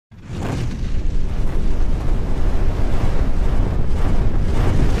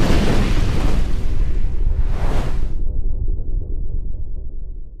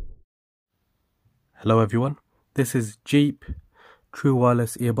Hello everyone, this is Jeep True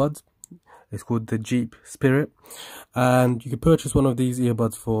Wireless Earbuds. It's called the Jeep Spirit, and you can purchase one of these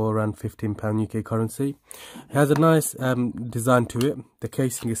earbuds for around £15 UK currency. It has a nice design to it, the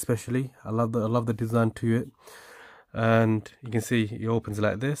casing especially. I love the design to it, and you can see it opens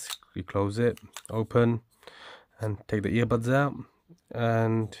like this. You close it, open, and take the earbuds out.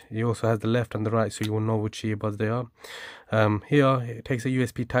 And it also has the left and the right, so you will know which earbuds they are. Here it takes a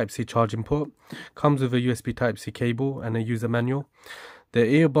USB Type-C charging port, comes with a USB Type-C cable and a user manual. The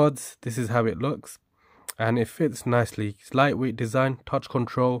earbuds, this is how it looks, and it fits nicely. It's lightweight design, touch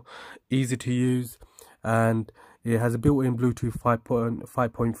control, easy to use, and it has a built-in Bluetooth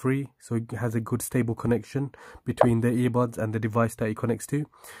 5.3, so it has a good stable connection between the earbuds and the device that it connects to.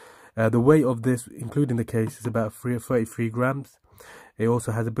 The weight of this, including the case, is about 33 grams. It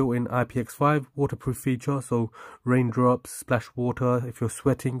also has a built-in IPX5 waterproof feature, so raindrops, splash water, if you're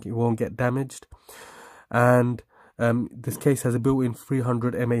sweating, it won't get damaged. And this case has a built-in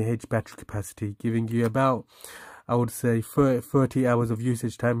 300 mAh battery capacity, giving you about, I would say, 30 hours of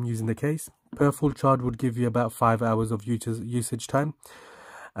usage time using the case. Per full charge would give you about 5 hours of usage time.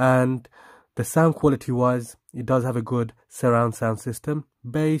 And the sound quality wise, it does have a good surround sound system.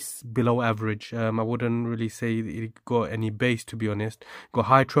 Bass below average. I wouldn't really say it got any bass, to be honest. Got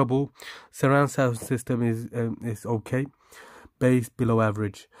high treble. Surround sound system is okay. Bass below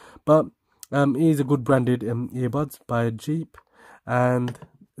average. But it is a good branded earbuds by Jeep, and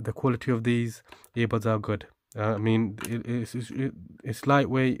the quality of these earbuds are good. I mean, it's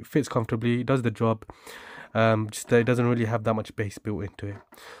lightweight, fits comfortably, does the job. Just that it doesn't really have that much bass built into it.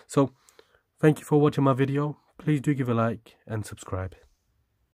 So thank you for watching my video. Please do give a like and subscribe.